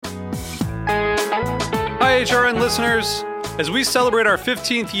HRN listeners. As we celebrate our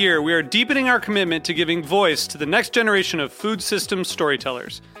 15th year, we are deepening our commitment to giving voice to the next generation of food systems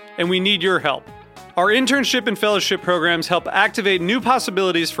storytellers, and we need your help. Our internship and fellowship programs help activate new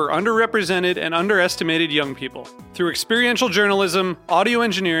possibilities for underrepresented and underestimated young people through experiential journalism, audio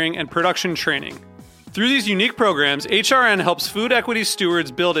engineering, and production training. Through these unique programs, HRN helps food equity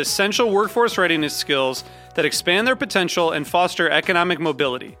stewards build essential workforce readiness skills that expand their potential and foster economic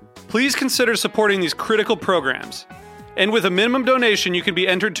mobility. Please consider supporting these critical programs. And with a minimum donation, you can be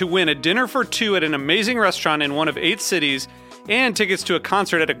entered to win a dinner for two at an amazing restaurant in one of 8 cities and tickets to a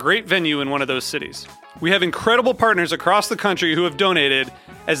concert at a great venue in one of those cities. We have incredible partners across the country who have donated,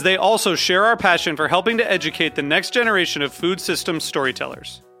 as they also share our passion for helping to educate the next generation of food systems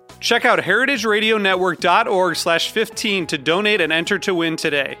storytellers. Check out heritageradionetwork.org/15 to donate and enter to win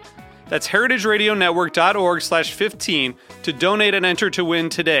today. That's heritageradionetwork.org/15 to donate and enter to win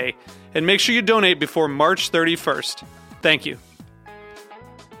today. And make sure you donate before March 31st. Thank you.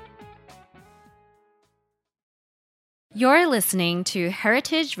 You're listening to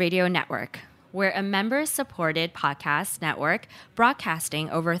Heritage Radio Network. We're a member-supported podcast network broadcasting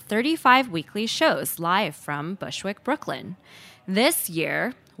over 35 weekly shows live from Bushwick, Brooklyn. This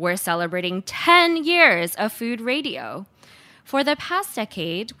year, we're celebrating 10 years of food radio. For the past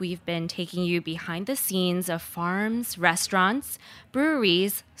decade, we've been taking you behind the scenes of farms, restaurants,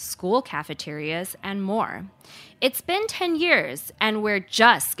 breweries, school cafeterias, and more. It's been 10 years, and we're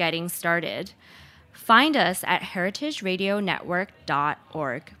just getting started. Find us at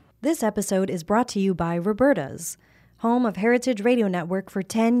heritageradionetwork.org. This episode is brought to you by Roberta's, home of Heritage Radio Network for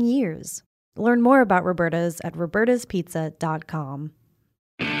 10 years. Learn more about Roberta's at robertaspizza.com.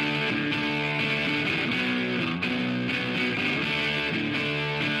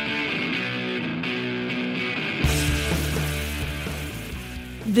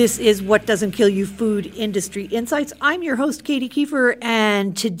 This is What Doesn't Kill You Food Industry Insights. I'm your host, Katie Kiefer,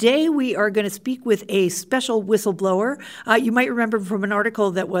 and today we are going to speak with a special whistleblower. You might remember from an article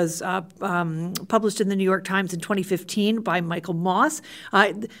that was published in the New York Times in 2015 by Michael Moss.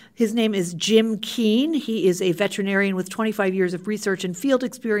 His name is Jim Keene. He is a veterinarian with 25 years of research and field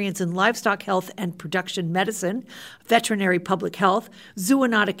experience in livestock health and production medicine, veterinary public health,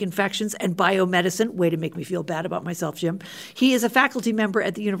 zoonotic infections, and biomedicine. Way to make me feel bad about myself, Jim. He is a faculty member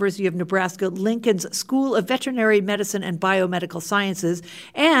at the University of Nebraska Lincoln's School of Veterinary Medicine and Biomedical Sciences,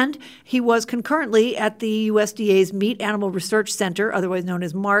 and he was concurrently at the USDA's Meat Animal Research Center, otherwise known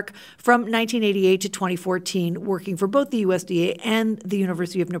as MARC, from 1988 to 2014, working for both the USDA and the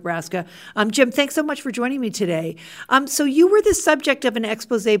University of Nebraska. Jim, thanks so much for joining me today. So you were the subject of an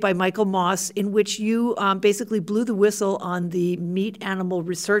expose by Michael Moss in which you basically blew the whistle on the Meat Animal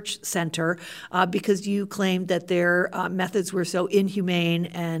Research Center because you claimed that their methods were so inhumane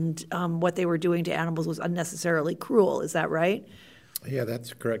and what they were doing to animals was unnecessarily cruel. Is that right? Yeah,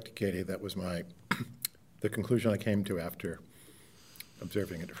 that's correct, Katie. That was the conclusion I came to after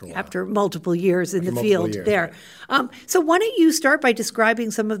observing it for a while. After multiple years in the field there. Right. So why don't you start by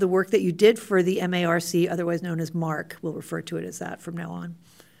describing some of the work that you did for the MARC, otherwise known as MARC. We'll refer to it as that from now on.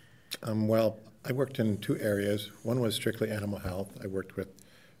 Well, I worked in 2 areas. One was strictly animal health. I worked with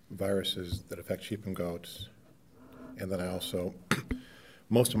viruses that affect sheep and goats. And then I also...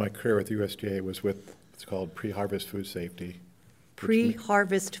 Most of my career with the USDA was with what's called pre-harvest food safety.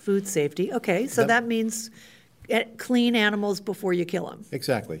 Pre-harvest food safety. Okay, so that means clean animals before you kill them.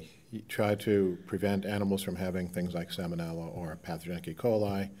 Exactly. You try to prevent animals from having things like salmonella or pathogenic E.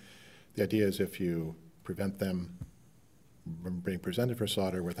 coli. The idea is if you prevent them from being presented for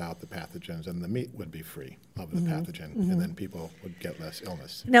slaughter without the pathogens, and the meat would be free of the pathogen, and then people would get less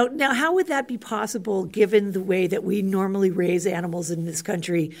illness. Now, how would that be possible given the way that we normally raise animals in this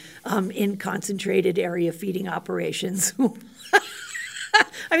country in concentrated area feeding operations?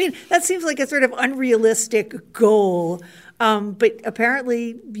 I mean, that seems like a sort of unrealistic goal, but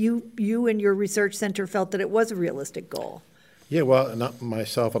apparently you and your research center felt that it was a realistic goal. Yeah, well, not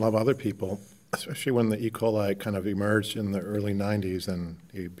myself, a lot of other people, especially when the E. coli kind of emerged in the early 90s and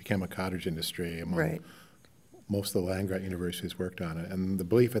it became a cottage industry among most of the land-grant universities worked on it. And the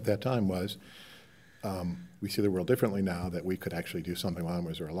belief at that time was we see the world differently now, that we could actually do something while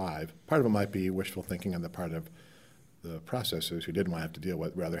animals are alive. Part of it might be wishful thinking on the part of the processors who didn't want to have to deal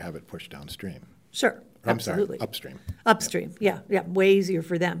with, rather have it pushed downstream. Sure. Absolutely. Upstream. Upstream, yeah, way easier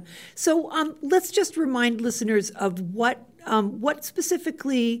for them. So let's just remind listeners of what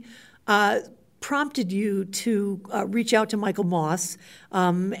specifically prompted you to reach out to Michael Moss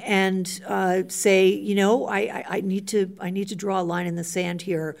and say, I need to draw a line in the sand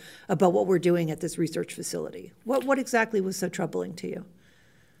here about what we're doing at this research facility. What exactly was so troubling to you?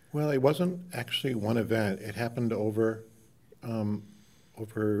 Well, it wasn't actually one event. It happened over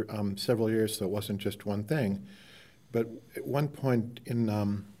several years, so it wasn't just one thing. But at one point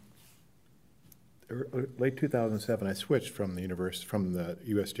in late 2007, I switched from the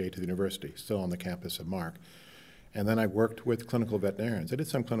USDA to the university, still on the campus of Mark. And then I worked with clinical veterinarians. I did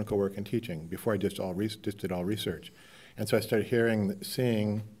some clinical work and teaching before I just did all research. And so I started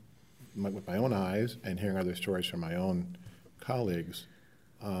seeing with my own eyes and hearing other stories from my own colleagues,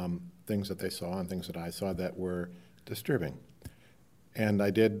 things that they saw and things that I saw that were disturbing. And I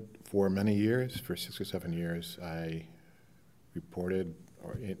did for many years, for 6 or 7 years, I reported,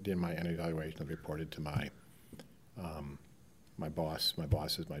 or in my annual evaluation, I reported to my bosses,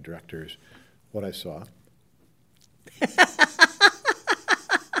 my directors, what I saw.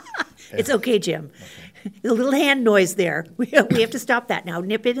 It's okay, Jim. Okay. A little hand noise there. We have to stop that now.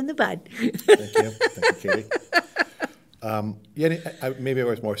 Nip it in the bud. Thank you, Katie. Maybe I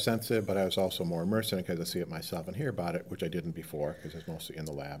was more sensitive, but I was also more immersed in it because I see it myself and hear about it, which I didn't before because it's mostly in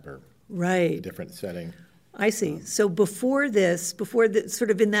the lab or a different setting. I see. So before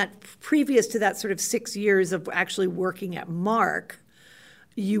sort of in that, previous to that sort of 6 years of actually working at Mark,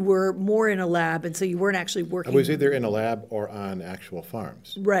 you were more in a lab, and so you weren't actually working. I was either in a lab or on actual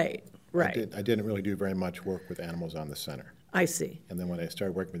farms. Right. I didn't really do very much work with animals on the center. I see. And then when I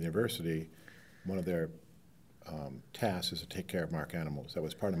started working with the university, one of their tasks is to take care of Mark animals. That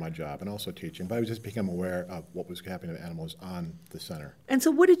was part of my job, and also teaching. But I was just become aware of what was happening to animals on the center. And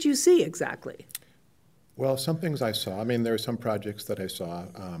so what did you see exactly? Well, some things I saw. I mean, there were some projects that I saw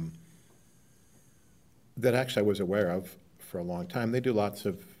that actually I was aware of for a long time. They do lots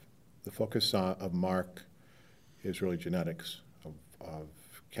of, the focus of Mark is really genetics of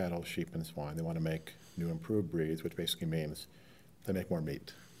cattle, sheep, and swine. They want to make new improved breeds, which basically means they make more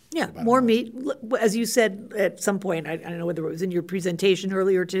meat. Yeah, more meat. As you said at some point, I don't know whether it was in your presentation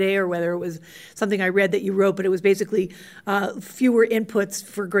earlier today or whether it was something I read that you wrote, but it was basically fewer inputs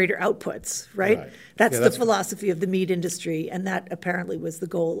for greater outputs, right? That's the philosophy of the meat industry, and that apparently was the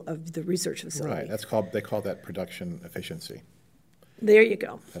goal of the research facility. Right. They call that production efficiency. There you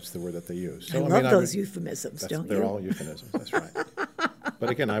go. That's the word that they use. So, I love those euphemisms, don't you? They're all euphemisms, that's right. But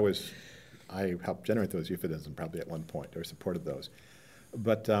again, I helped generate those euphemisms probably at one point, or supported those.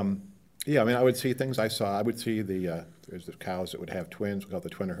 But, I would see things I saw. I would see there's the cows that would have twins. We called the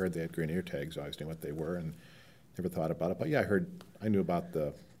twinner herd. They had green ear tags. I always knew what they were and never thought about it. But I knew about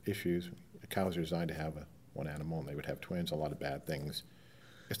the issues. The cows are designed to have one animal, and they would have twins, a lot of bad things.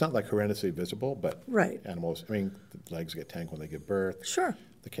 It's not like horrendously visible, but animals, the legs get tangled when they give birth. Sure.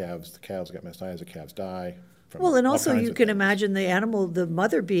 The cows get mastitis, the calves die. Well, and also you can imagine the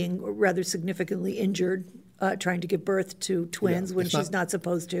mother being rather significantly injured trying to give birth to twins when she's not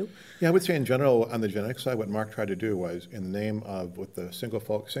supposed to. Yeah, I would say in general on the genetic side, what Mark tried to do was, in the name of, with the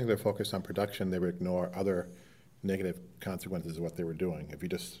singular focus on production, they would ignore other negative consequences of what they were doing. If you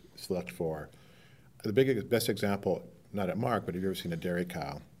just select for, the best example, not at Mark, but have you ever seen a dairy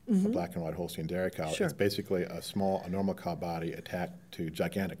cow? A black and white Holstein dairy cow. Sure. It's basically a normal cow body attacked to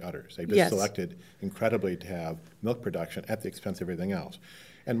gigantic udders. They just selected incredibly to have milk production at the expense of everything else.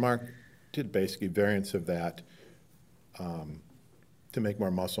 And Mark did basically variants of that to make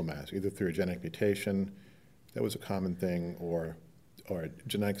more muscle mass, either through a genetic mutation, that was a common thing, or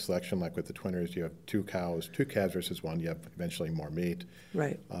genetic selection, like with the twinners, you have two calves versus one, you have eventually more meat.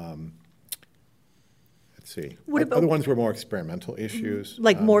 Right. Let's see. Other ones were more experimental issues.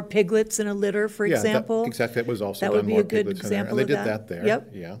 Like more piglets in a litter, for example? Exactly. That was also that done, would be more a good piglets example in there. And they of did that there. Yep.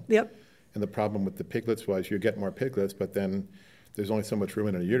 Yeah. Yep. And the problem with the piglets was you get more piglets, but then there's only so much room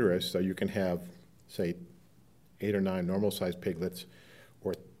in a uterus, so you can have, say, 8 or 9 normal-sized piglets,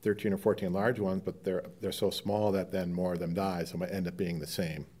 or 13 or 14 large ones, but they're so small that then more of them die, so it might end up being the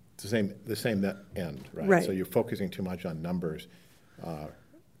same net end, right? So you're focusing too much on numbers,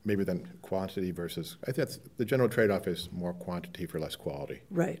 maybe than quantity versus. I think that's the general trade-off is more quantity for less quality.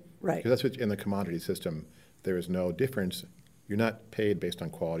 Right. Because that's what in the commodity system there is no difference. You're not paid based on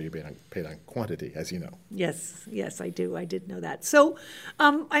quality, you're paid on quantity, as you know. Yes, I do. I did know that. So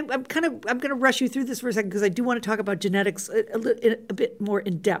I'm going to rush you through this for a second because I do want to talk about genetics a bit more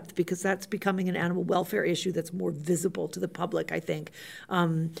in depth, because that's becoming an animal welfare issue that's more visible to the public, I think.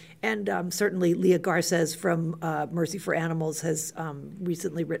 Certainly Leah Garces from Mercy for Animals has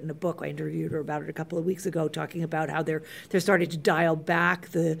recently written a book. I interviewed her about it a couple of weeks ago, talking about how they're starting to dial back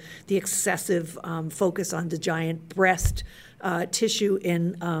the excessive focus on the giant breast tissue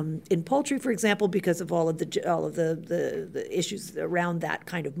in poultry, for example, because of all of the issues around that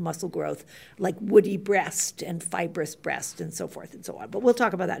kind of muscle growth, like woody breast and fibrous breast and so forth and so on. But we'll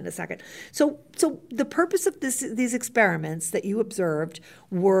talk about that in a second. So the purpose of these experiments that you observed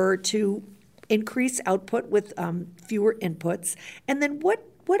were to increase output with fewer inputs. And then what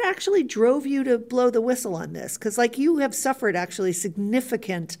actually drove you to blow the whistle on this? Because like you have suffered actually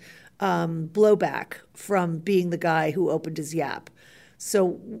significant blowback from being the guy who opened his Yap.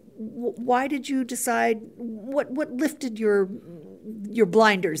 So why did you decide, what lifted your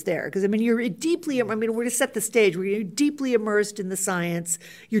blinders there? Because, I mean, we're to set the stage. You're deeply immersed in the science.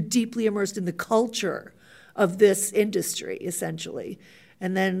 You're deeply immersed in the culture of this industry, essentially.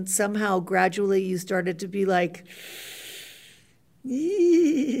 And then somehow, gradually, you started to be like,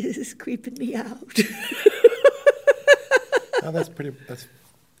 this is creeping me out. Well, that's pretty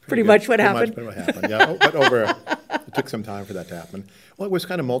much what happened. Pretty much what happened, yeah. But it took some time for that to happen. Well, it was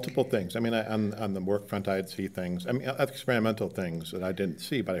kind of multiple things. I mean, on the work front, I'd see things. I mean, experimental things that I didn't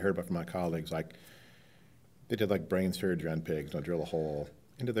see, but I heard about from my colleagues. Like, they did like brain surgery on pigs. They'll drill a hole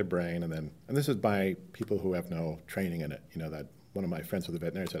into their brain, and this is by people who have no training in it. You know, that one of my friends was a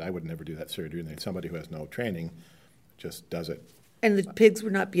veterinarian said, I would never do that surgery. And then somebody who has no training just does it. And the pigs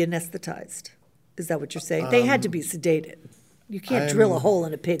would not be anesthetized. Is that what you're saying? They had to be sedated. You can't drill a hole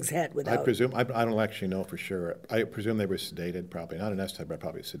in a pig's head without. I presume, I don't actually know for sure. I presume they were sedated, probably. Not anesthetized, but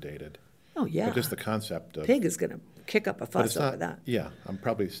probably sedated. Oh, yeah. But just the concept of. Pig is going to kick up a fuss over that. Yeah, I'm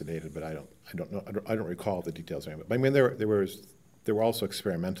probably sedated, but I don't know. I don't recall the details of it. But I mean, there were also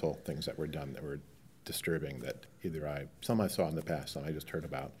experimental things that were done that were disturbing that some I saw in the past, some I just heard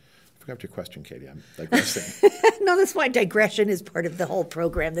about. I forgot your question, Katie. I'm digressing. No, that's why digression is part of the whole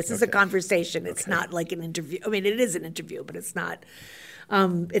program. This is a conversation. It's not like an interview. I mean, it is an interview, but it's not.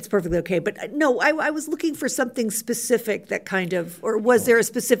 It's perfectly okay. But no, I was looking for something specific that kind of, or was there a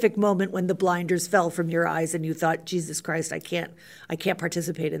specific moment when the blinders fell from your eyes and you thought, Jesus Christ, I can't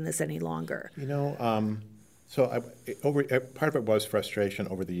participate in this any longer? You know, so part of it was frustration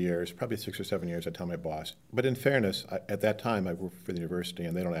over the years, probably 6 or 7 years, I tell my boss. But in fairness, at that time, I worked for the university,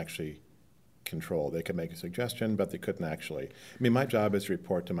 and they don't actually control. They could make a suggestion, but they couldn't actually. I mean, my job is to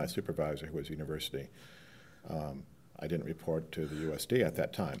report to my supervisor, who was university. I didn't report to the USDA at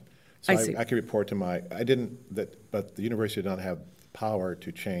that time. So I could report to but the university did not have the power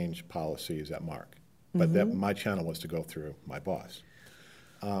to change policies at Mark. But my channel was to go through my boss.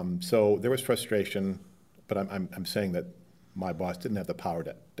 So there was frustration. But I'm saying that my boss didn't have the power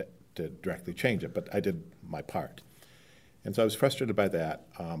to directly change it, but I did my part. And so I was frustrated by that.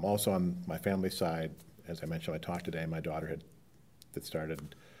 Also on my family side, as I mentioned, I talked today, my daughter that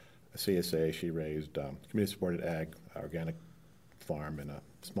started a CSA. She raised community-supported ag, organic farm in a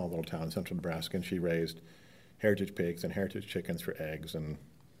small little town in central Nebraska, and she raised heritage pigs and heritage chickens for eggs and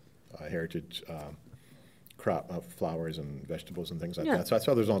heritage crop of flowers and vegetables and things like that. So I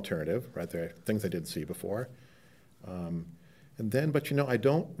saw there's an alternative right there, things I didn't see before. But you know, I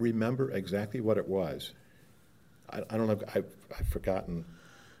don't remember exactly what it was. I don't know, I've forgotten.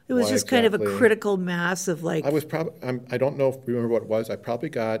 It was just kind of a critical mass of like. I don't remember what it was. It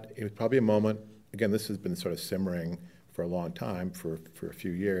was probably a moment, again, this has been sort of simmering for a long time, for a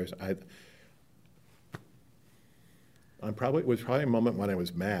few years. It was probably a moment when I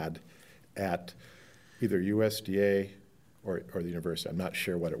was mad at either USDA or the university. I'm not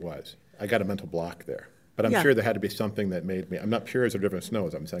sure what it was. I got a mental block there. But I'm sure there had to be something that made me, I'm not pure as a river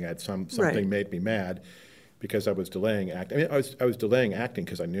snows. I'm saying I had something made me mad because I was delaying acting. I mean, I was delaying acting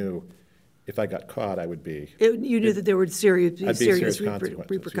because I knew if I got caught, I would be. You knew that there would serious consequences,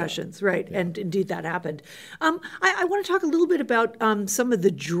 repercussions, right? Yeah. And indeed, that happened. I want to talk a little bit about some of the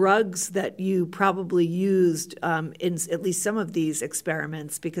drugs that you probably used in at least some of these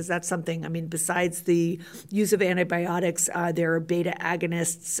experiments, because that's something. I mean, besides the use of antibiotics, there are beta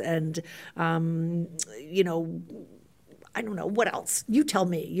agonists, and I don't know, what else? You tell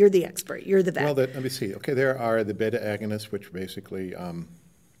me. You're the expert. You're the vet. Well, let me see. Okay, there are the beta agonists, which basically, can't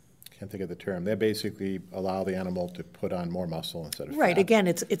think of the term. They basically allow the animal to put on more muscle instead of right. fat. Again,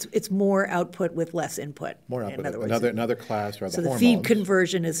 it's more output with less input. More output. Another class are the hormones. So the feed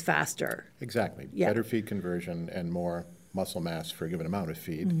conversion is faster. Exactly. Yeah. Better feed conversion and more muscle mass for a given amount of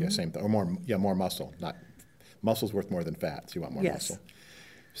feed. Mm-hmm. Yeah, same thing. Or more muscle. Muscle's worth more than fat, so you want more muscle.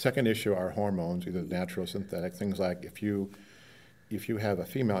 Second issue are hormones, either natural or synthetic. Things like if you have a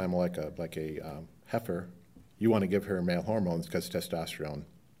female animal like a heifer, you want to give her male hormones because testosterone,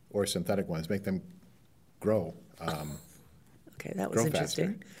 or synthetic ones make them grow. Okay, that was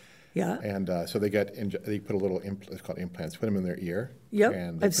interesting. Yeah. And so they put a little, it's called implants, put them in their ear. Yep,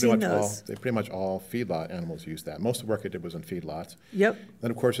 And I've seen those. Pretty much all feedlot animals use that. Most of the work I did was in feedlots. Yep.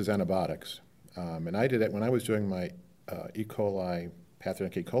 Then, of course, there's antibiotics. And I did it when I was doing my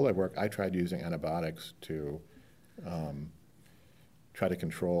pathogenic E. coli work. I tried using antibiotics to try to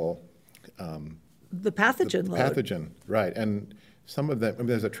control the pathogen load. Pathogen, right. And some of them,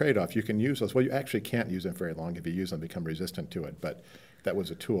 there's a trade-off. You can use those. Well, you actually can't use them very long. If you use them, become resistant to it. But that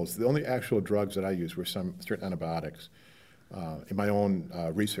was a tool. So the only actual drugs that I used were some certain antibiotics in my own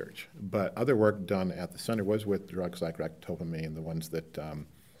research. But other work done at the center was with drugs like ractopamine, the ones that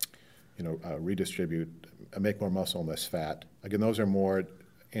redistribute, make more muscle and less fat. Again, those are more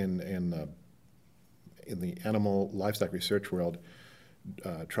in the animal livestock research world.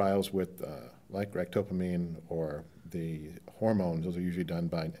 Trials with like ractopamine or the hormones, those are usually done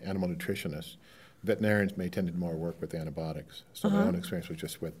by animal nutritionists. Veterinarians may tend to do more work with antibiotics. So my own experience was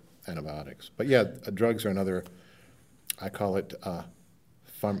just with antibiotics. But yeah, drugs are another, I call it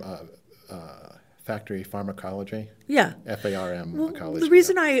factory pharmacology. Yeah. FARM. The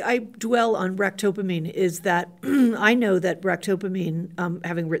reason I dwell on ractopamine is that I know that ractopamine,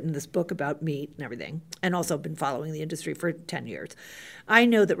 having written this book about meat and everything, and also been following the industry for 10 years, I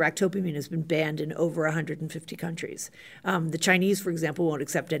know that ractopamine has been banned in over 150 countries. The Chinese, for example, won't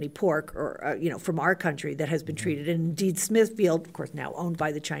accept any pork or from our country that has been treated. And indeed, Smithfield, of course now owned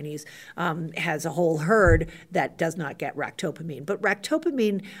by the Chinese, has a whole herd that does not get ractopamine. But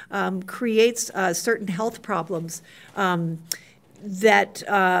ractopamine creates certain health problems that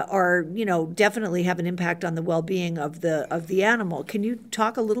are, definitely have an impact on the well-being of the animal. Can you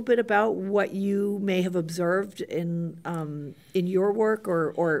talk a little bit about what you may have observed in your work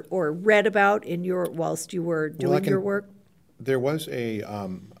or read about whilst you were doing your work? There was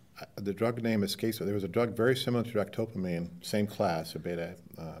the drug name escapes me. There was a drug very similar to ractopamine, same class, a beta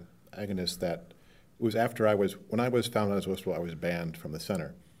agonist that was when I was found as whistleblower, I was banned from the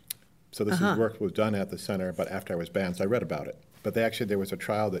center. So this work was done at the center, but after I was banned, so I read about it. But there was a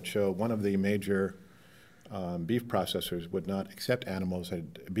trial that showed one of the major beef processors would not accept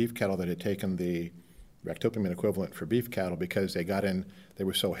beef cattle that had taken the ractopamine equivalent for beef cattle because they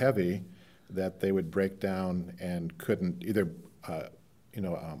were so heavy that they would break down and couldn't either,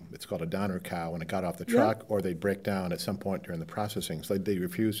 it's called a downer cow when it got off the truck, or they'd break down at some point during the processing. So they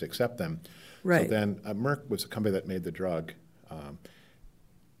refused to accept them. Right. So then Merck was the company that made the drug.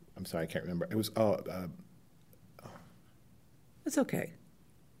 I'm sorry, I can't remember. It was, It's okay.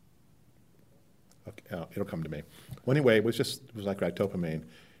 Okay, it'll come to me. Well, anyway, it was like ractopamine.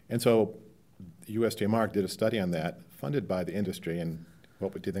 And so the USDA Mark did a study on that, funded by the industry, and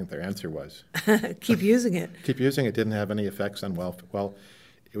what do you think their answer was? Keep using it. Keep using it. Didn't have any effects on welfare. Well,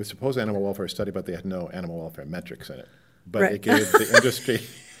 it was supposed to animal welfare study, but they had no animal welfare metrics in it. But it gave the industry...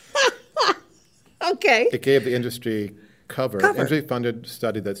 Okay. It gave the industry cover. Industry-funded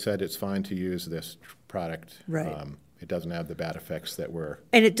study that said it's fine to use this product. Right. It doesn't have the bad effects that were...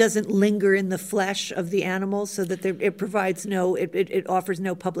 And it doesn't linger in the flesh of the animals, so that it provides it offers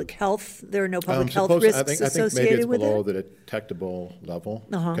no public health. There are no public health risks associated with it? I think maybe it's below the detectable level.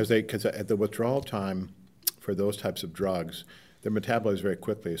 Because at the withdrawal time for those types of drugs, they're metabolized very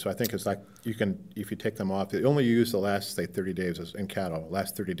quickly. So I think it's like if you take them off, they only use the last, say, 30 days in cattle,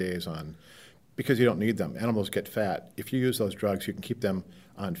 last 30 days on... Because you don't need them. Animals get fat. If you use those drugs, you can keep them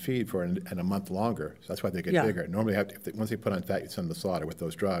on feed for a month longer. So that's why they get bigger. Normally, once they put on fat, you send them to slaughter with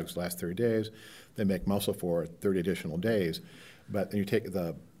those drugs. Last 30 days, they make muscle for 30 additional days. But then you take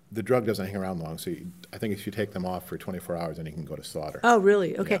the drug doesn't hang around long. So I think if you take them off for 24 hours, then you can go to slaughter. Oh,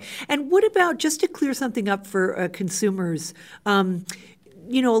 really? Okay. Yeah. And what about, just to clear something up for consumers, a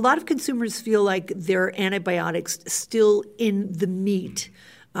lot of consumers feel like there are antibiotics still in the meat.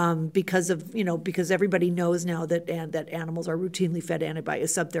 Because everybody knows now that animals are routinely fed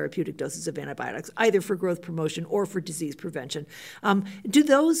subtherapeutic doses of antibiotics, either for growth promotion or for disease prevention.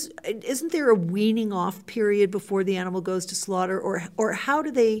 Isn't there a weaning off period before the animal goes to slaughter, or how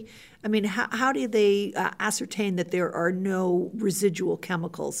do they? How do they ascertain that there are no residual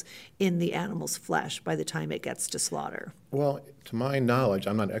chemicals in the animal's flesh by the time it gets to slaughter? Well, to my knowledge,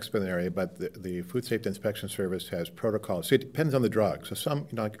 I'm not an expert in the area, but the Food Safety Inspection Service has protocols. So it depends on the drug. So some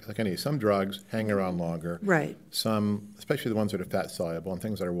drugs hang around longer. Right. Some, especially the ones that are fat soluble and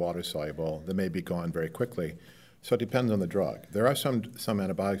things that are water soluble, they may be gone very quickly. So it depends on the drug. There are some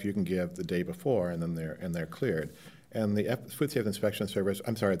antibiotics you can give the day before, and then they're cleared. And the Food Safety Inspection Service,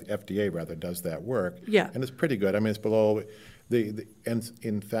 the FDA rather, does that work. Yeah. And it's pretty good. It's below and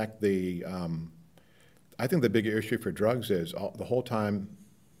in fact, I think the bigger issue for drugs is the whole time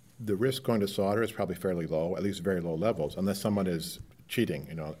the risk going to slaughter is probably fairly low, at least very low levels, unless someone is cheating,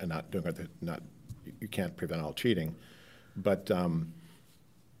 and not doing it. You can't prevent all cheating, but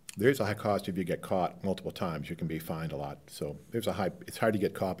there's a high cost if you get caught multiple times. You can be fined a lot. So it's hard to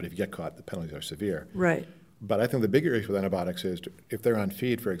get caught, but if you get caught, the penalties are severe. Right. But I think the bigger issue with antibiotics is if they're on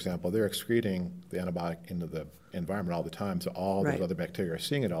feed, for example, they're excreting the antibiotic into the environment all the time, so all those other bacteria are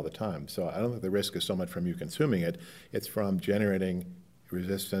seeing it all the time. So I don't think the risk is so much from you consuming it, it's from generating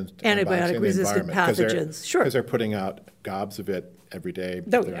resistant antibiotic-resistant pathogens. Sure. Because they're putting out gobs of it every day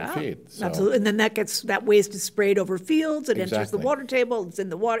they're on feed. So. Absolutely. And then that waste is sprayed over fields, it enters the water table, it's in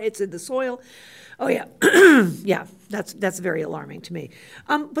the water, it's in the soil. Oh, yeah. Yeah, that's very alarming to me.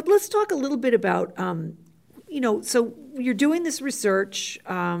 But let's talk a little bit about so you're doing this research,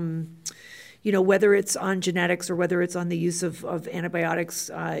 whether it's on genetics or whether it's on the use of antibiotics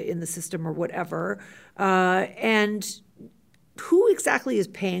in the system or whatever. And who exactly is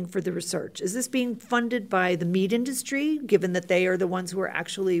paying for the research? Is this being funded by the meat industry, given that they are the ones who are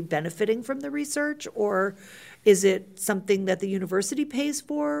actually benefiting from the research? Or is it something that the university pays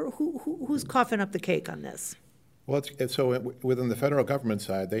for? Who's coughing up the cake on this? Well, so within the federal government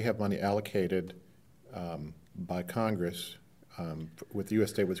side, they have money allocated by Congress with the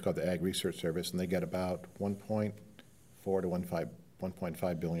USDA, what's called the Ag Research Service, and they get about $1.4 to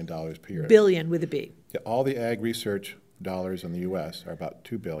 $1.5 billion per year. Billion with a B. Yeah, all the ag research dollars in the U.S. are about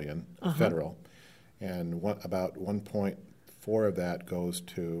 $2 billion federal, and about 1.4 of that goes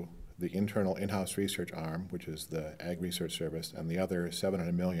to the internal in-house research arm, which is the Ag Research Service, and the other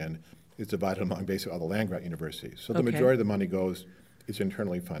 $700 million is divided among basically all the land-grant universities. So the majority of the money is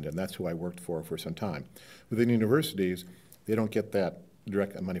internally funded, and that's who I worked for some time. Within universities, they don't get that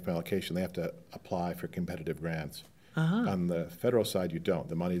direct money from allocation. They have to apply for competitive grants. On the federal side, you don't.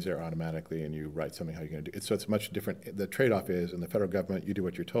 The money's there automatically, and you write something how you're going to do it. So it's much different. The trade-off is, in the federal government, you do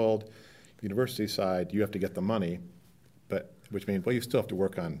what you're told. The university side, you have to get the money, which means, you still have to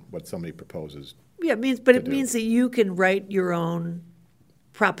work on what somebody proposes. Yeah, it means that you can write your own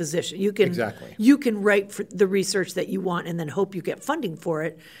proposition. You can Exactly. You can write for the research that you want and then hope you get funding for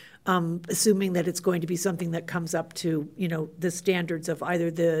it, assuming that it's going to be something that comes up to the standards of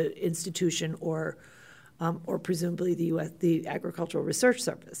either the institution or presumably the Agricultural Research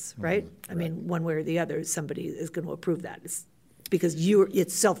Service, right? I mean, one way or the other, somebody is going to approve that because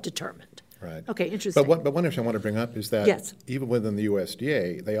it's self-determined. Right. Okay, interesting. But one issue I want to bring up is that even within the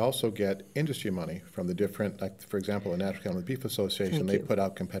USDA, they also get industry money from the different, like for example, the National Cattle and Beef Association, they put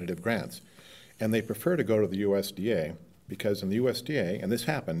out competitive grants. And they prefer to go to the USDA because in the USDA, and this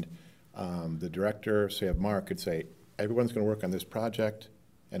happened, the director, say of Mark, could say, everyone's going to work on this project,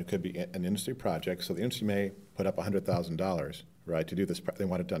 and it could be an industry project, so the industry may put up $100,000, right, to do this. They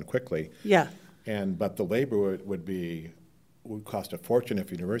want it done quickly. Yeah. But the labor would cost a fortune if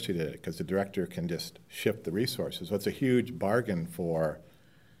the university did it, because the director can just shift the resources. So it's a huge bargain for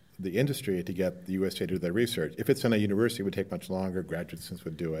the industry to get the USDA to do their research. If it's in a university, it would take much longer. Graduate students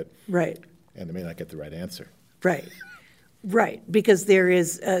would do it. Right. And they may not get the right answer. Right. Right, because there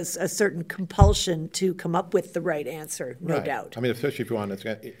is a certain compulsion to come up with the right answer, no doubt. I mean, especially if you want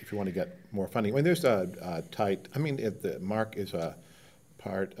to get more funding. I mean, there's a tight. I mean, the Mark is a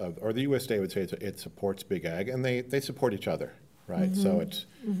part of, or the USDA would say it supports Big Ag, and they support each other, right? So it's.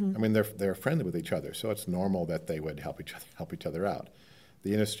 I mean, they're friendly with each other, so it's normal that they would help each other out.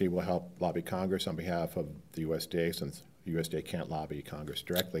 The industry will help lobby Congress on behalf of the USDA, since the USDA can't lobby Congress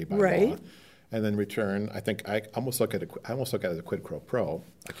directly by law. And then return, I think I almost look at it as a quid pro quo.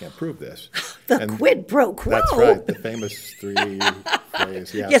 I can't prove this. Quid pro quo. That's right, the famous three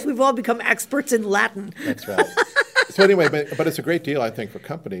phrase. Yes, we've all become experts in Latin. That's right. So anyway, but it's a great deal, I think, for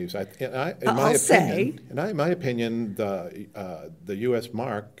companies. In my opinion, the U.S.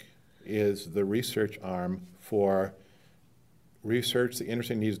 Mark is the research arm for research the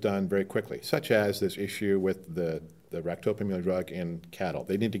industry needs done very quickly, such as this issue with the ractopamine drug in cattle.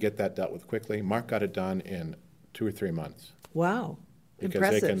 They need to get that dealt with quickly. Mark got it done in 2 or 3 months. Wow, because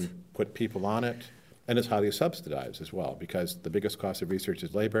impressive. They can put people on it, and it's highly subsidized as well, because the biggest cost of research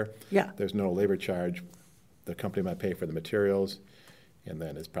is labor. Yeah. There's no labor charge. The company might pay for the materials, and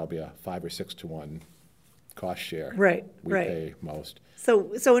then it's probably a 5 or 6 to 1 cost share. Right, we pay most.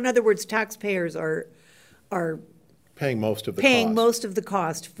 So in other words, taxpayers are paying most of the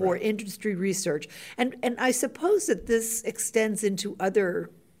cost for industry research. And I suppose that this extends into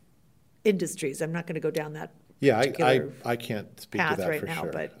other industries. I'm not going to go down that particular I can't speak to that right for now,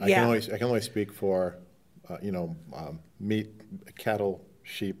 sure. But I can only speak for meat, cattle,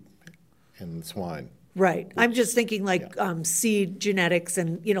 sheep, and swine. Right. I'm just thinking like seed genetics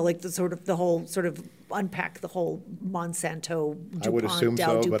and like the whole sort of unpack the whole Monsanto, DuPont, I would assume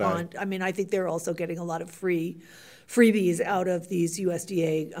Dow so, but DuPont. I mean, I think they're also getting a lot of freebies out of these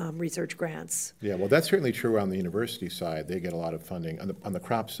USDA research grants. Yeah, well, that's certainly true on the university side. They get a lot of funding on the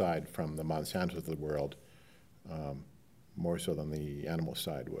crop side from the Monsantos of the world, more so than the animal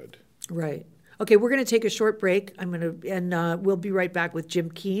side would. Right. Okay, we're going to take a short break. We'll be right back with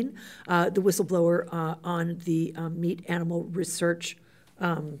Jim Keene, the whistleblower on the Meat Animal Research.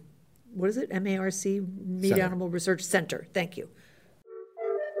 What is it? MARC, Meat Center. Animal Research Center. Thank you.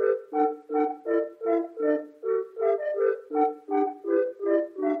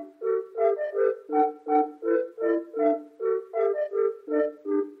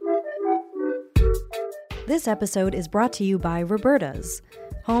 This episode is brought to you by Roberta's,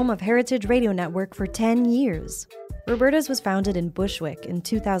 home of Heritage Radio Network for 10 years. Roberta's was founded in Bushwick in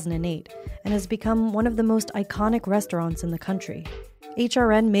 2008 and has become one of the most iconic restaurants in the country.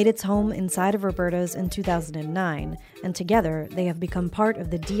 HRN made its home inside of Roberta's in 2009, and together they have become part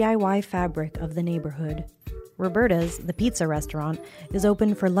of the DIY fabric of the neighborhood. Roberta's, the pizza restaurant, is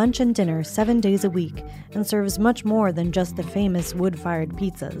open for lunch and dinner 7 days a week and serves much more than just the famous wood-fired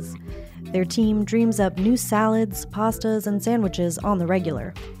pizzas. Their team dreams up new salads, pastas, and sandwiches on the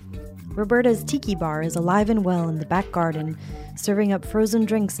regular. Roberta's Tiki Bar is alive and well in the back garden, serving up frozen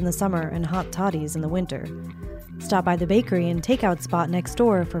drinks in the summer and hot toddies in the winter. Stop by the bakery and takeout spot next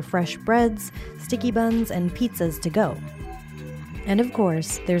door for fresh breads, sticky buns, and pizzas to go. And of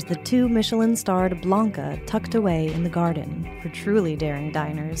course, there's the 2 Michelin-starred Blanca tucked away in the garden for truly daring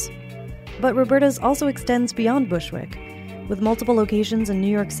diners. But Roberta's also extends beyond Bushwick, with multiple locations in New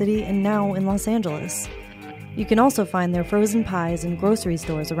York City and now in Los Angeles. You can also find their frozen pies in grocery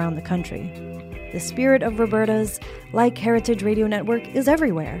stores around the country. The spirit of Roberta's, like Heritage Radio Network, is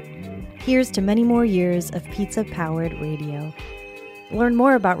everywhere. Here's to many more years of pizza-powered radio. Learn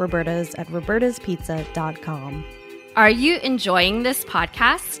more about Roberta's at robertaspizza.com. Are you enjoying this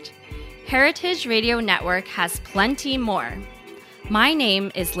podcast? Heritage Radio Network has plenty more. My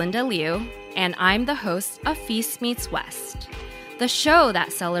name is Linda Liu, and I'm the host of Feast Meets West, the show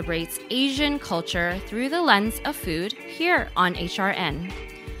that celebrates Asian culture through the lens of food here on HRN.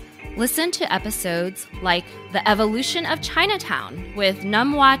 Listen to episodes like The Evolution of Chinatown with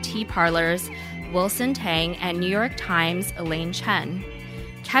Numwa Tea Parlor's Wilson Tang and New York Times' Elaine Chen.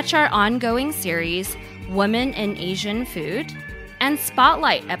 Catch our ongoing series, Women in Asian Food, and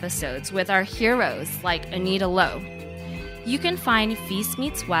Spotlight episodes with our heroes like Anita Lowe. You can find Feast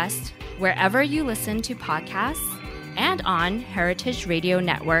Meets West wherever you listen to podcasts and on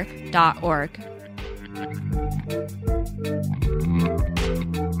heritageradionetwork.org.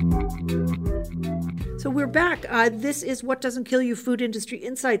 So we're back. This is What Doesn't Kill You, Food Industry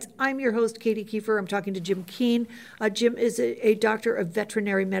Insights. I'm your host, Katie Kiefer. I'm talking to Jim Keene. Jim is a doctor of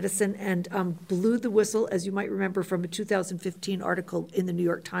veterinary medicine and blew the whistle, as you might remember from a 2015 article in the New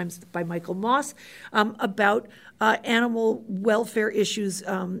York Times by Michael Moss about animal welfare issues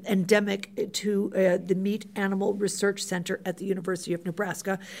endemic to the Meat Animal Research Center at the University of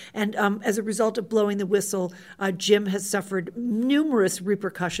Nebraska. And as a result of blowing the whistle, Jim has suffered numerous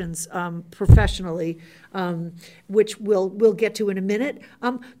repercussions professionally, which we'll get to in a minute.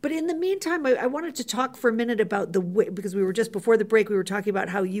 But in the meantime, I wanted to talk for a minute about the way, because we were just before the break, we were talking about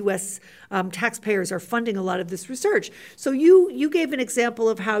how U.S. Taxpayers are funding a lot of this research. So you gave an example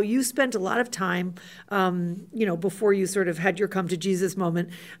of how you spent a lot of time, before you sort of had your come to Jesus moment,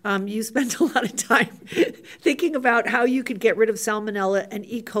 you spent a lot of time thinking about how you could get rid of salmonella and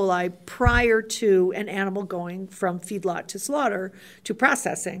E. coli prior to an animal going from feedlot to slaughter to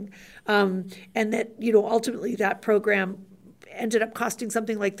processing. And that, ultimately that program ended up costing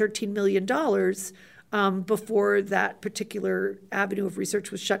something like $13 million before that particular avenue of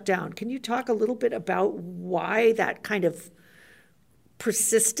research was shut down. Can you talk a little bit about why that kind of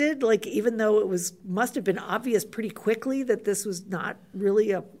persisted, even though it must have been obvious pretty quickly that this was not really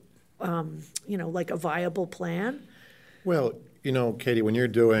a viable plan? Well, Katie, when you're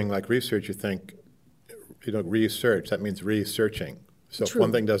doing research, you think, research, that means researching. So True. If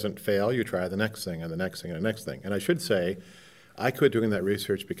one thing doesn't fail, you try the next thing and the next thing and the next thing. And I should say, I quit doing that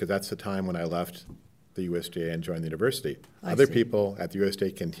research because that's the time when I left the USDA and joined the university. Other people at the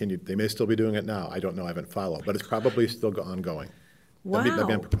USDA continued. They may still be doing it now. I don't know. I haven't followed. But it's probably still ongoing. Wow. That'd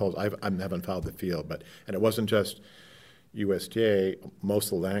be proposed. I haven't followed the field. And it wasn't just USDA,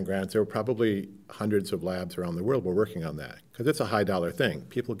 most of the land grants. There were probably hundreds of labs around the world were working on that because it's a high-dollar thing.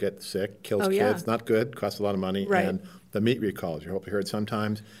 People get sick, kills kids, not good, costs a lot of money. Right. And the meat recalls. You heard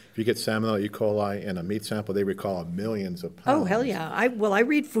sometimes if you get salmonella, E. coli in a meat sample, they recall millions of pounds. Oh, hell yeah. I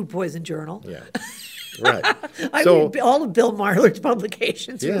read Food Poison Journal. Yeah. Right. I read all of Bill Marler's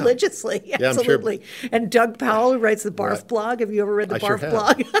publications religiously. Yeah, absolutely. I'm sure. And Doug Powell, who writes the Barf blog. Have you ever read the Barf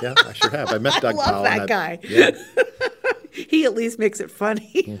blog? Yeah, I sure have. I met Doug Powell. I love that guy. Yeah. He at least makes it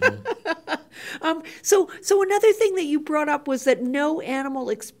funny. So another thing that you brought up was that no animal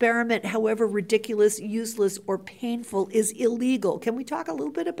experiment, however ridiculous, useless, or painful, is illegal. Can we talk a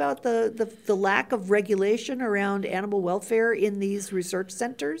little bit about the lack of regulation around animal welfare in these research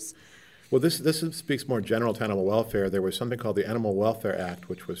centers? Well, this speaks more general to animal welfare. There was something called the Animal Welfare Act,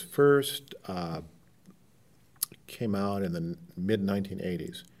 which was first came out in the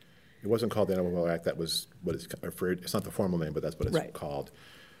mid-1980s. It wasn't called the Animal Welfare Act. That was what it's referred. It's not the formal name, but that's what it's called.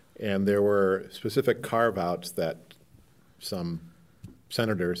 And there were specific carve-outs that some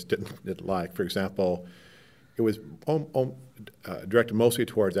senators didn't like. For example, it was directed mostly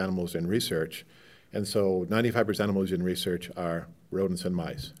towards animals in research, and so 95% of animals in research are rodents and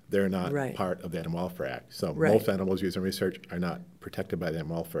mice. They're not part of the Animal Welfare Act. So most animals used in research are not protected by the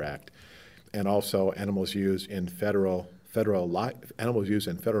Animal Welfare Act, and also animals used in animals used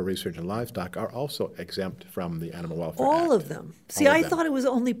in federal research and livestock are also exempt from the Animal Welfare Act. All of them. See, I thought it was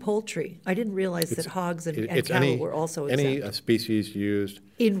only poultry. I didn't realize that hogs and cattle were also exempt. Any species used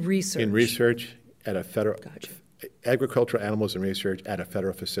in research at a federal agricultural animals in research at a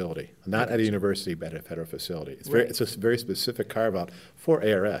federal facility, not at a university, but at a federal facility. It's a very specific carve out for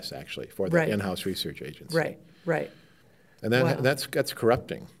ARS, actually, for the in-house research agency. Right. And then that's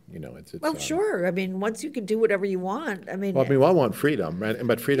corrupting. Sure. I mean, once you can do whatever you want, we all want freedom, right?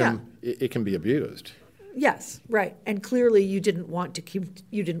 But freedom, it can be abused. Yes, right. And clearly, you didn't want to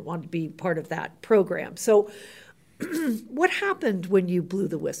be part of that program. So, what happened when you blew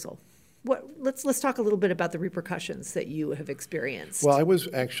the whistle? Let's talk a little bit about the repercussions that you have experienced. Well, I was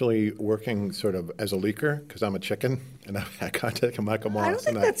actually working sort of as a leaker because I'm a chicken, and I had contact with Michael Moss. I don't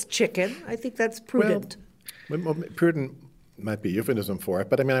think that's chicken. I think that's prudent. Well, prudent might be a euphemism for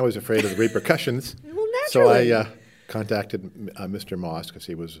it, but I was afraid of the repercussions. Well, naturally. So I contacted Mr. Moss because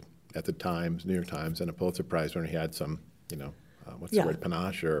he was at the Times, New York Times, and a Pulitzer Prize winner. He had some, what's the word,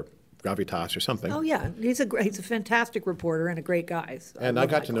 panache or gravitas or something. Oh yeah, he's a fantastic reporter and a great guy. So and I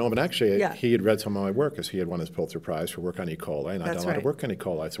got to know him, and actually he had read some of my work because he had won his Pulitzer Prize for work on E. coli, and I'd done a lot of work on E.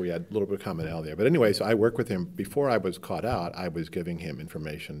 coli, so we had a little bit of commonality there. But anyway, so I worked with him. Before I was caught out, I was giving him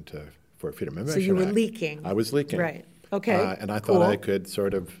information for Freedom of Information Act. So you were Act. leaking. I was leaking. Right. Okay. And I thought I could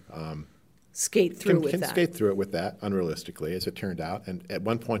sort of skate through with that. Skate through it with that, unrealistically, as it turned out. And at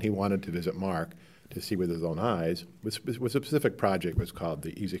one point, he wanted to visit Mark to see with his own eyes. It was a specific project. It was called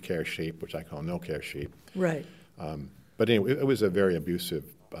the Easy Care Sheep, which I call No Care Sheep. Right. But anyway, it was a very abusive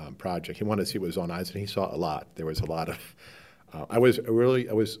project. He wanted to see with his own eyes, and he saw a lot. There was a lot of. I was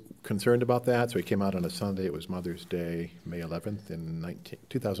concerned about that, so he came out on a Sunday. It was Mother's Day, May 11th in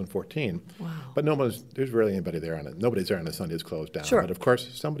 2014. Wow. But there's rarely anybody there on it. Nobody's there on a Sunday. It's closed down. Sure. But of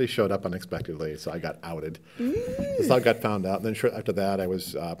course, somebody showed up unexpectedly, so I got outed. So I got found out. And then shortly after that, I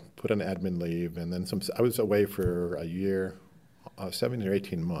was put on admin leave, and then I was away for a year. 17 or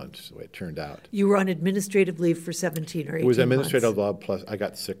 18 months, the way it turned out. You were on administrative leave for 17 or 18 months. It was administrative law, plus I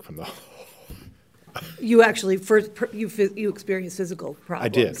got sick from the You actually you experienced physical problems. I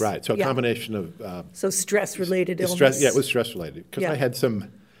did, right. So a combination of so stress-related illness. It was stress-related because I had some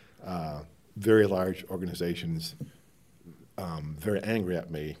very large organizations very angry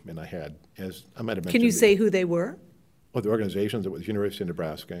at me, and I might have mentioned. Can you say who they were? Well, the organizations, it was University of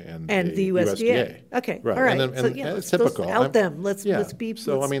Nebraska and the USDA. Okay, right. All right. And it's typical. Let's be.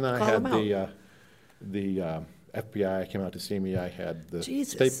 So I had the FBI came out to see me. I had the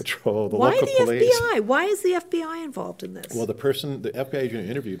Jesus. State Patrol, the local police. Why the FBI? Why is the FBI involved in this? Well, the FBI agent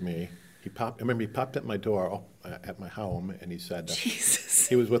who interviewed me, he popped at my door at my home, and he said Jesus.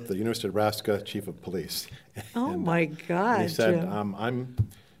 He was with the University of Nebraska Chief of Police. Oh my God! And he said,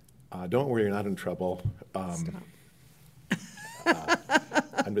 "Don't worry, you're not in trouble. I'm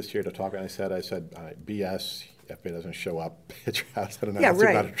just here to talk." And I said, "BS. FBI doesn't show up at your house. I don't know.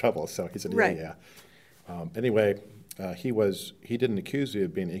 I'm out of trouble." So he said, "Yeah." Anyway, he didn't accuse me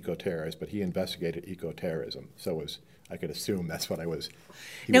of being an eco-terrorist, but he investigated eco-terrorism. So I could assume that's what I was.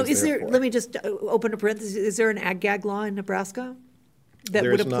 Now, let me just open a parenthesis. Is there an ag-gag law in Nebraska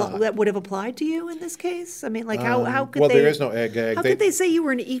that would have applied to you in this case? I mean, how could they? Well, there is no ag-gag. How could they say you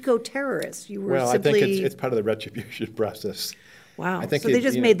were an eco-terrorist? You were simply. I think it's part of the retribution process. Wow. So they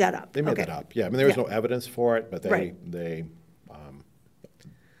just made that up. They made that up. Yeah. I mean, there was no evidence for it, but they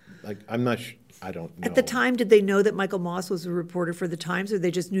I'm not sure. I don't know. At the time, did they know that Michael Moss was a reporter for the Times, or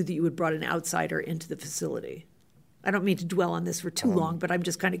they just knew that you had brought an outsider into the facility? I don't mean to dwell on this for too long, but I'm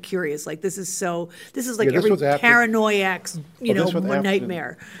just kind of curious. Like this is like this every was after- paranoiac's, This was after-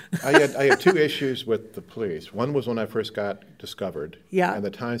 nightmare. I had two issues with the police. One was when I first got discovered. Yeah. And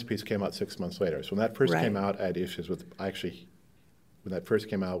the Times piece came out 6 months later. So when that first came out, I had issues with, when that first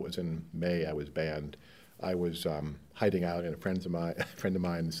came out was in May, I was banned. I was hiding out in a friend of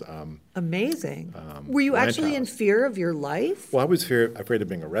mine's. Amazing. Were you actually in fear of your life? Well, I was afraid of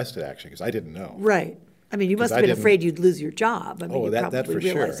being arrested, actually, because I didn't know. Right. I mean, you must have been afraid you'd lose your job. I mean, you that probably for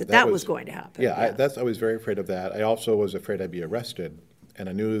realized sure. that was going to happen. Yeah, I was very afraid of that. I also was afraid I'd be arrested, and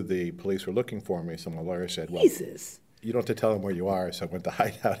I knew the police were looking for me, so my lawyer said, well, Jesus. You don't have to tell them where you are, so I went to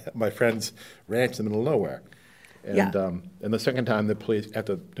hide out at my friend's ranch in the middle of nowhere. And, and the second time the police,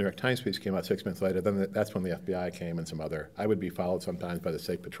 after the New York Times piece came out 6 months later, then that's when the FBI came and I would be followed sometimes by the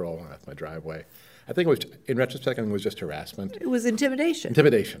state patrol off my driveway. I think it was, in retrospect, it was just harassment. It was intimidation.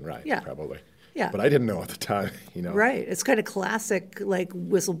 Intimidation, right, Yeah. probably. Yeah. But I didn't know at the time, Right. It's kind of classic, like,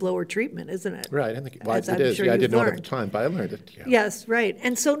 whistleblower treatment, isn't it? Right. I think it is. Sure I didn't know it at learned. the time, but I learned it. Yeah. Yes, right.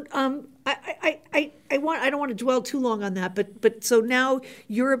 And so I don't want to dwell too long on that, but so now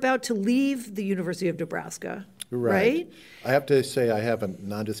you're about to leave the University of Nebraska, right? I have to say I have a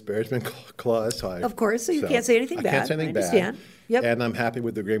non-disparagement clause. So Of course, so you can't say anything bad. I can't say anything I understand. bad. Yep. And I'm happy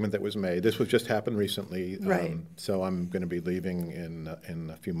with the agreement that was made. This was just happened recently. Right. So I'm going to be leaving in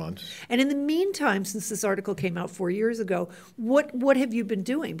a few months. And in the meantime, since this article came out 4 years ago, what have you been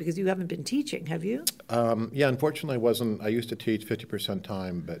doing? Because you haven't been teaching, have you? Yeah, unfortunately, I used to teach 50%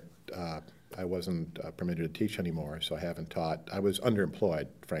 time, but I wasn't permitted to teach anymore, so I haven't taught. I was underemployed,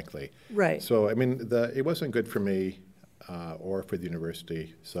 frankly. Right. So, I mean, it wasn't good for me or for the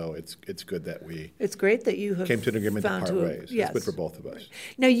university, so it's good that we It's great that you have came to an agreement to found part ways. Yes. It's good for both of us.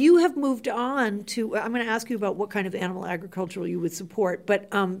 Now, you have moved on to, I'm going to ask you about what kind of animal agriculture you would support, but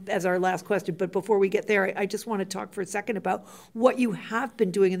as our last question. But before we get there, I just want to talk for a second about what you have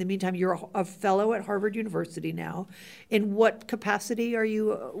been doing in the meantime. You're a fellow at Harvard University now. In what capacity are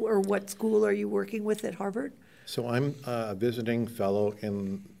you, or what school are you working with at Harvard? So I'm a visiting fellow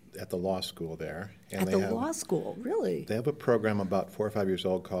at the law school there. And At the law school, really? They have a program about 4 or 5 years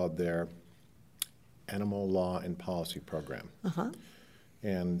old called their Animal Law and Policy Program. Uh-huh.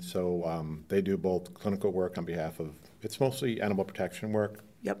 And so they do both clinical work on behalf of, it's mostly animal protection work.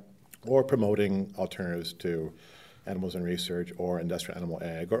 Yep. Or promoting alternatives to animals in research or industrial animal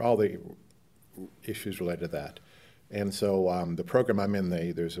ag or all the issues related to that. And so the program I'm in,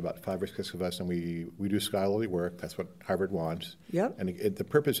 there's about 5 or 6 of us, and we do scholarly work. That's what Harvard wants. Yep. And the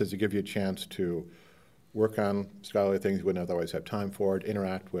purpose is to give you a chance to work on scholarly things you wouldn't otherwise have time for, to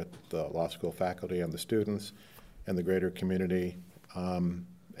interact with the law school faculty and the students and the greater community.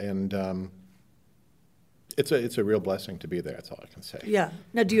 It's a real blessing to be there, that's all I can say. Yeah.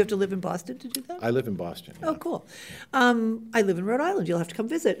 Now, do you have to live in Boston to do that? I live in Boston. Oh, yeah. cool. I live in Rhode Island. You'll have to come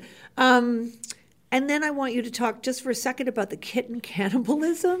visit. And then I want you to talk just for a second about the kitten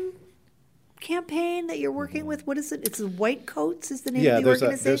cannibalism campaign that you're working with. What is it? It's the White Coats is the name of the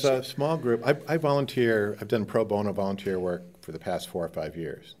organization? There's a small group. I volunteer. I've done pro bono volunteer work for the past 4 or 5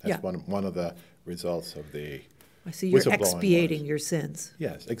 years. That's one of the results of the I see you're whistleblowing expiating was. your sins.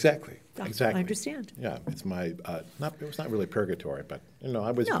 Yes, exactly. Exactly. I understand. Yeah, it's my it was not really purgatory, but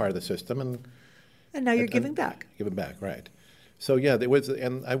I was part of the system, And now you're giving back. Giving back, right? So yeah, there was,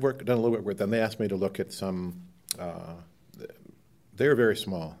 and I done a little bit with them. They asked me to look at some. They're very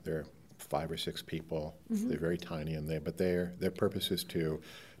small. They're 5 or 6 people. Mm-hmm. They're very tiny, but their purpose is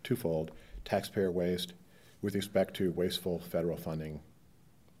twofold: taxpayer waste with respect to wasteful federal funding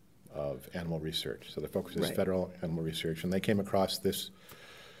of animal research. So the focus is federal animal research, and they came across this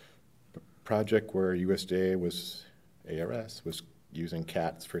project where USDA ARS was using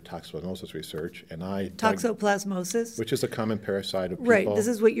cats for toxoplasmosis research, and Toxoplasmosis? Which is a common parasite of people. Right. This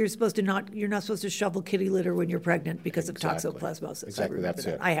is what you're not supposed to shovel kitty litter when you're pregnant because of toxoplasmosis. Exactly, that's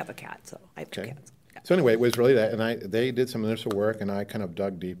it. I have a cat, so I have 2 cats. Yeah. So anyway, it was really that, and they did some initial work, and I kind of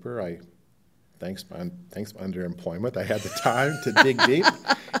dug deeper. Thanks to underemployment, I had the time to dig deep,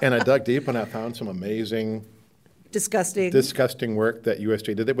 and I dug deep, and I found some amazing disgusting work that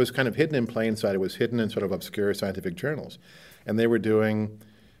USDA did. It was kind of hidden in plain sight. It was hidden in sort of obscure scientific journals. And they were doing,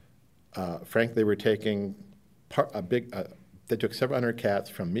 they were taking they took several hundred cats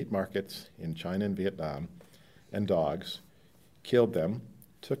from meat markets in China and Vietnam and dogs, killed them,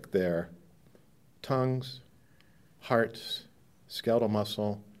 took their tongues, hearts, skeletal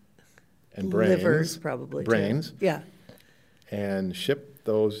muscle, and brains. Livers, probably. Brains. Too. Yeah. And shipped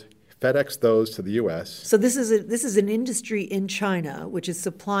FedEx those to the U.S. So this is an industry in China which is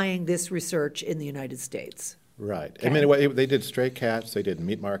supplying this research in the United States. Right. Okay. I mean, they did stray cats, they did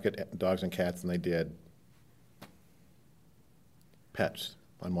meat market dogs and cats, and they did pets,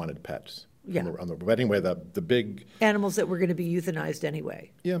 unwanted pets. Yeah. But anyway, the big animals that were going to be euthanized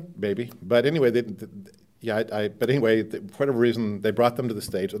anyway. Yeah, maybe. But anyway, but anyway, for whatever reason, they brought them to the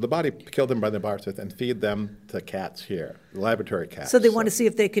States. The body killed them by the barbed and feed them to cats here, laboratory cats. So they want to see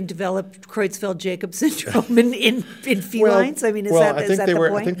if they can develop Creutzfeldt-Jakob syndrome in felines? I mean, is that the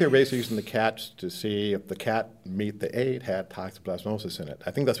point? I think they were basically using the cats to see if the cat meat they ate had toxoplasmosis in it.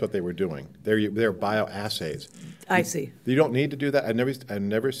 I think that's what they were doing. They're bioassays. I see. You don't need to do that. I've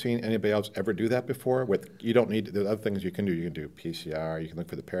never seen anybody else ever do that before. You don't need. There's other things you can do. You can do PCR. You can look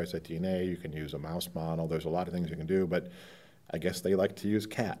for the parasite DNA. You can use a mouse model. There's a lot of things you can do, but I guess they like to use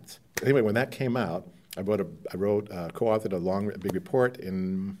cats. Anyway, when that came out, I co-authored a big report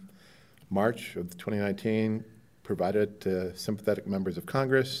in March of 2019, provided it to sympathetic members of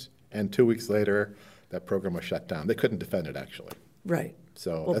Congress, and 2 weeks later, that program was shut down. They couldn't defend it, actually. Right.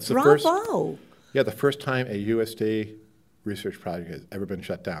 So well, that's bravo. the first time a USDA research project has ever been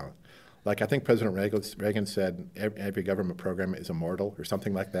shut down. Like I think President Reagan said, every government program is immortal or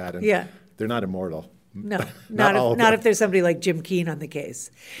something like that. And they're not immortal. No, not if there's somebody like Jim Keane on the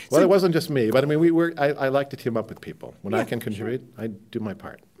case. Well, it wasn't just me, but I mean, I like to team up with people. When I can contribute, I do my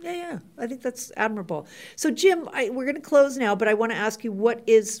part. Yeah, I think that's admirable. So, Jim, we're going to close now, but I want to ask you,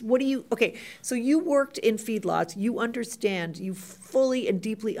 okay, so you worked in feedlots. You fully and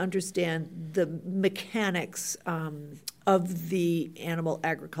deeply understand the mechanics of the animal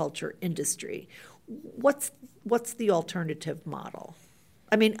agriculture industry. What's the alternative model?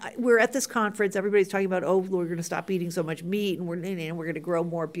 I mean, we're at this conference. Everybody's talking about, we're going to stop eating so much meat, and we're going to grow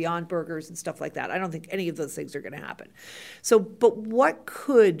more Beyond Burgers and stuff like that. I don't think any of those things are going to happen. So, but what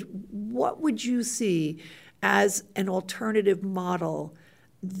would you see as an alternative model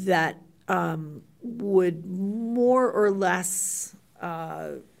that would more or less,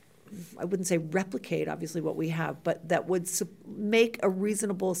 I wouldn't say replicate, obviously, what we have, but that would make a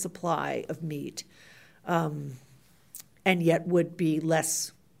reasonable supply of meat, and yet would be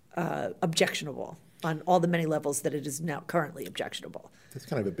less objectionable on all the many levels that it is now currently objectionable? That's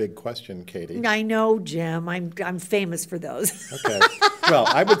kind of a big question, Katie. I know, Jim. I'm famous for those. Okay. Well,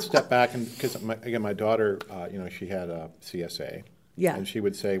 I would step back, because my daughter, she had a CSA. Yeah. And she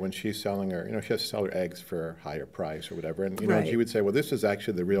would say when she's selling her, she has to sell her eggs for a higher price or whatever. And, right. She would say, well, this is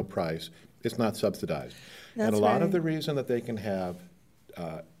actually the real price. It's not subsidized. That's and a lot right. of the reason that they can have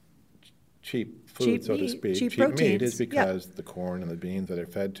cheap food, so to speak, cheap meat, is because the corn and the beans that they're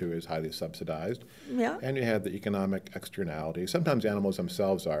fed to is highly subsidized. Yeah. And you have the economic externality. Sometimes animals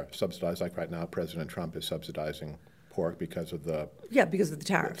themselves are subsidized. Like right now, President Trump is subsidizing pork because of the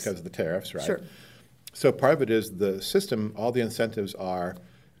tariffs. Because of the tariffs, right? Sure. So part of it is the system. All the incentives are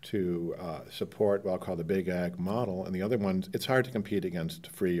to support what I'll call the big ag model, and the other ones, it's hard to compete against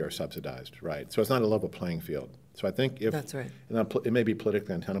free or subsidized, right? So it's not a level playing field. So I think that's right. And it may be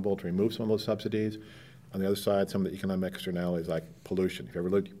politically untenable to remove some of those subsidies. On the other side, some of the economic externalities like pollution. If you ever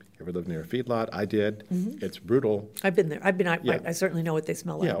lived near a feedlot? I did. Mm-hmm. It's brutal. I've been there. I certainly know what they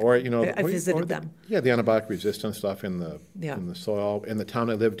smell like. Yeah, or I visited them. Yeah, the antibiotic resistant stuff in the soil. In the town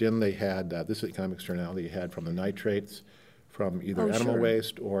I lived in, they had this is the economic externality you had from the nitrates, from either animal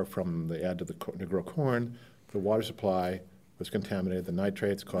waste or from the add to grow corn. The water supply was contaminated. The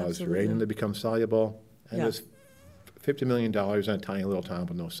nitrates caused uranium to become soluble, and there's $50 million in a tiny little town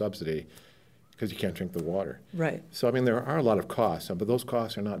with no subsidy because you can't drink the water. Right. So, I mean, there are a lot of costs, but those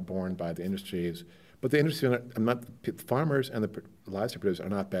costs are not borne by the industries. But the industry, the farmers and the livestock producers are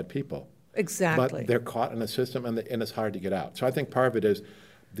not bad people. Exactly. But they're caught in a system, and it's hard to get out. So I think part of it is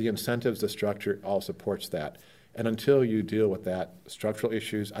the incentives, the structure all supports that. And until you deal with that structural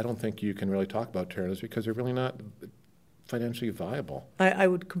issues, I don't think you can really talk about alternatives because they're really not financially viviable. I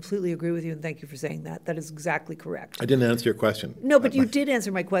would completely agree with you, and thank you for saying that. That is exactly correct. I didn't answer your question. No, but you did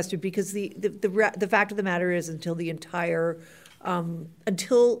answer my question, because the fact of the matter is, until the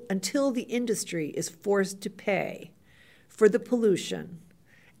industry is forced to pay for the pollution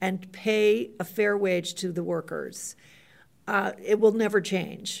and pay a fair wage to the workers, it will never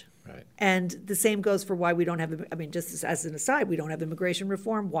change. Right. And the same goes for why we don't have, just as an aside, we don't have immigration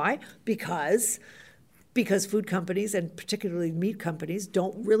reform. Why? Because food companies, and particularly meat companies,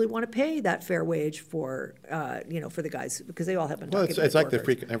 don't really want to pay that fair wage for the guys, because they all have been talking about it's like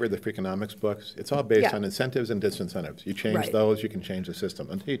workers. I read the Freakonomics books. It's all based on incentives and disincentives. You change those, you can change the system.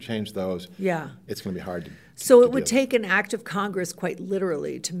 Until you change those, it's going to be hard to. So it would take an act of Congress, quite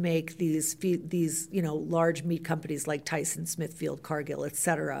literally, to make these large meat companies like Tyson, Smithfield, Cargill, et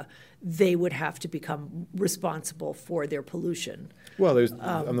cetera, they would have to become responsible for their pollution. Well, there's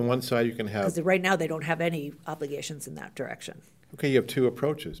on the one side you can have, because right now they don't have any obligations in that direction. Okay, you have two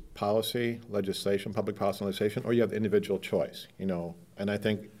approaches: policy, legislation, public policy legislation, or you have individual choice. And I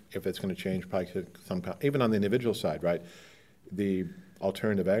think if it's going to change, probably even on the individual side, right? The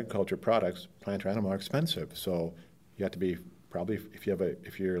alternative agriculture products, plant or animal, are expensive. So you have to be probably, if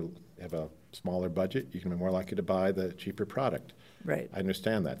you have a smaller budget, you can be more likely to buy the cheaper product. Right. I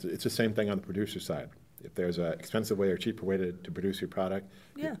understand that. It's the same thing on the producer side. If there's an expensive way or cheaper way to produce your product,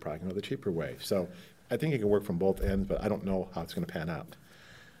 you're probably going to go the cheaper way. So I think it can work from both ends, but I don't know how it's going to pan out.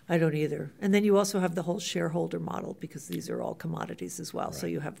 I don't either. And then you also have the whole shareholder model, because these are all commodities as well. Right. So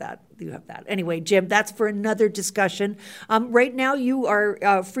you have that. Anyway, Jim, that's for another discussion. Right now, you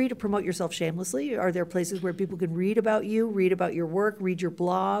are free to promote yourself shamelessly. Are there places where people can read about you, read about your work, read your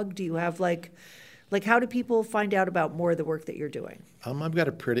blog? Do you have like how do people find out about more of the work that you're doing? I've got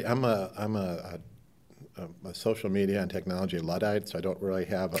I'm a social media and technology Luddite, so I don't really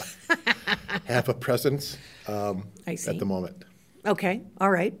have a presence I see. At the moment. Okay,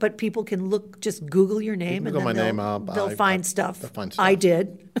 all right, but people can just Google your name, and then they'll find stuff. They'll find stuff. I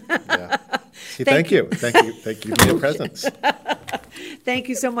did. Yeah. See, thank you for your presence. Thank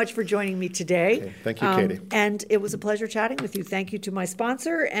you so much for joining me today. Okay. Thank you, Katie. And it was a pleasure chatting with you. Thank you to my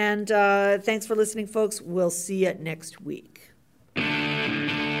sponsor, and thanks for listening, folks. We'll see you next week.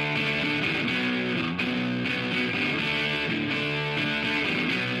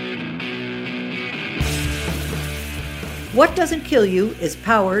 What Doesn't Kill You is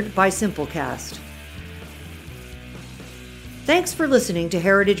powered by Simplecast. Thanks for listening to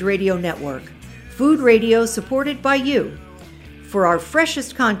Heritage Radio Network, food radio supported by you. For our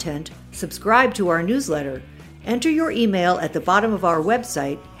freshest content, subscribe to our newsletter. Enter your email at the bottom of our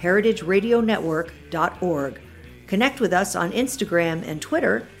website, heritageradionetwork.org. Connect with us on Instagram and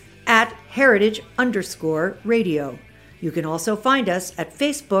Twitter at @heritage_radio. You can also find us at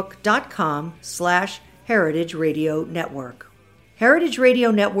facebook.com/Heritage Radio Network. Heritage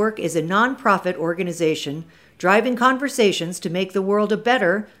Radio Network is a nonprofit organization driving conversations to make the world a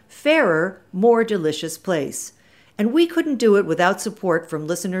better, fairer, more delicious place. And we couldn't do it without support from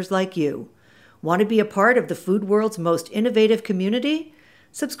listeners like you. Want to be a part of the food world's most innovative community?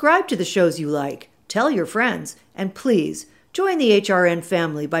 Subscribe to the shows you like, tell your friends, and please join the HRN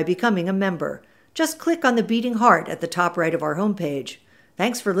family by becoming a member. Just click on the beating heart at the top right of our homepage.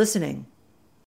 Thanks for listening.